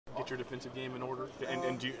get your defensive game in order?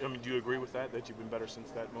 And do you agree with that you've been better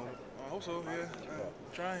since that moment? I hope so. Yeah,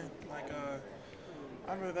 trying. Like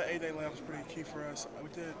I remember that 8-day layup was pretty key for us. We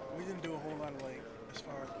didn't do a whole lot of like as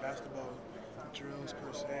far as basketball drills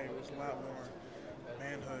per se. It was a lot more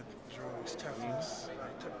manhood drills, toughness,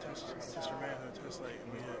 like test your manhood, test like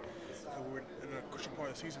we had. We're in a crucial part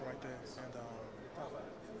of the season right there, and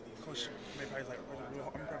coach made probably like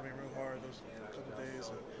I'm probably real hard those couple of days.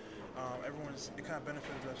 And, it kind of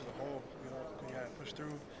benefited us as a whole. We had to push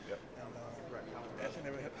through, yep. And I think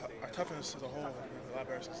our toughness as a whole has been a lot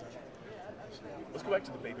better since then. Let's go back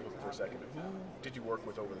to the baby book for a second. Who did you work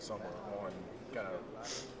with over the summer on kind of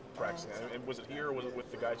practicing? And was it here or was it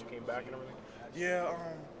with the guys who came back and everything? Yeah,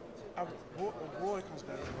 Roy comes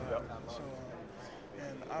back a lot. Yep. So,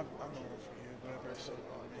 and I've known him for years, whatever. So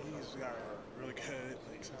he's got really good.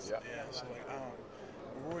 Like, since, yep. Yeah. So like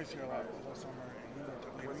Roy's here a lot all summer,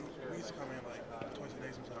 and we used to come in like twice a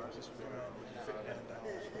day sometimes just for him. And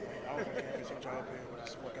I was on campus, he'd drive up here, we'd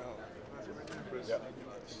just work out. Yeah.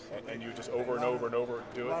 And you just over and over and over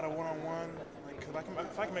do it? A lot of one-on-one. Like, cause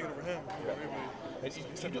if I can make it over him, yeah. And you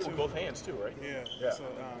do it with both hands too, right? Yeah. Yeah. So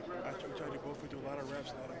we try to do both. We do a lot of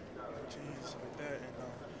reps, a lot of routines like that, and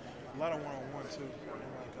a lot of one-on-one too.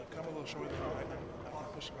 And like come a little shorter than I can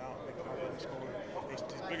push him out, make him score. He's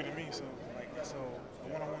bigger than me, so a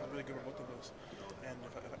one-on-one is really good for both of us. And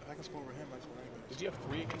if I can score over him, I can score anybody. Did you have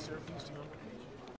 3 against Syracuse? Do you know?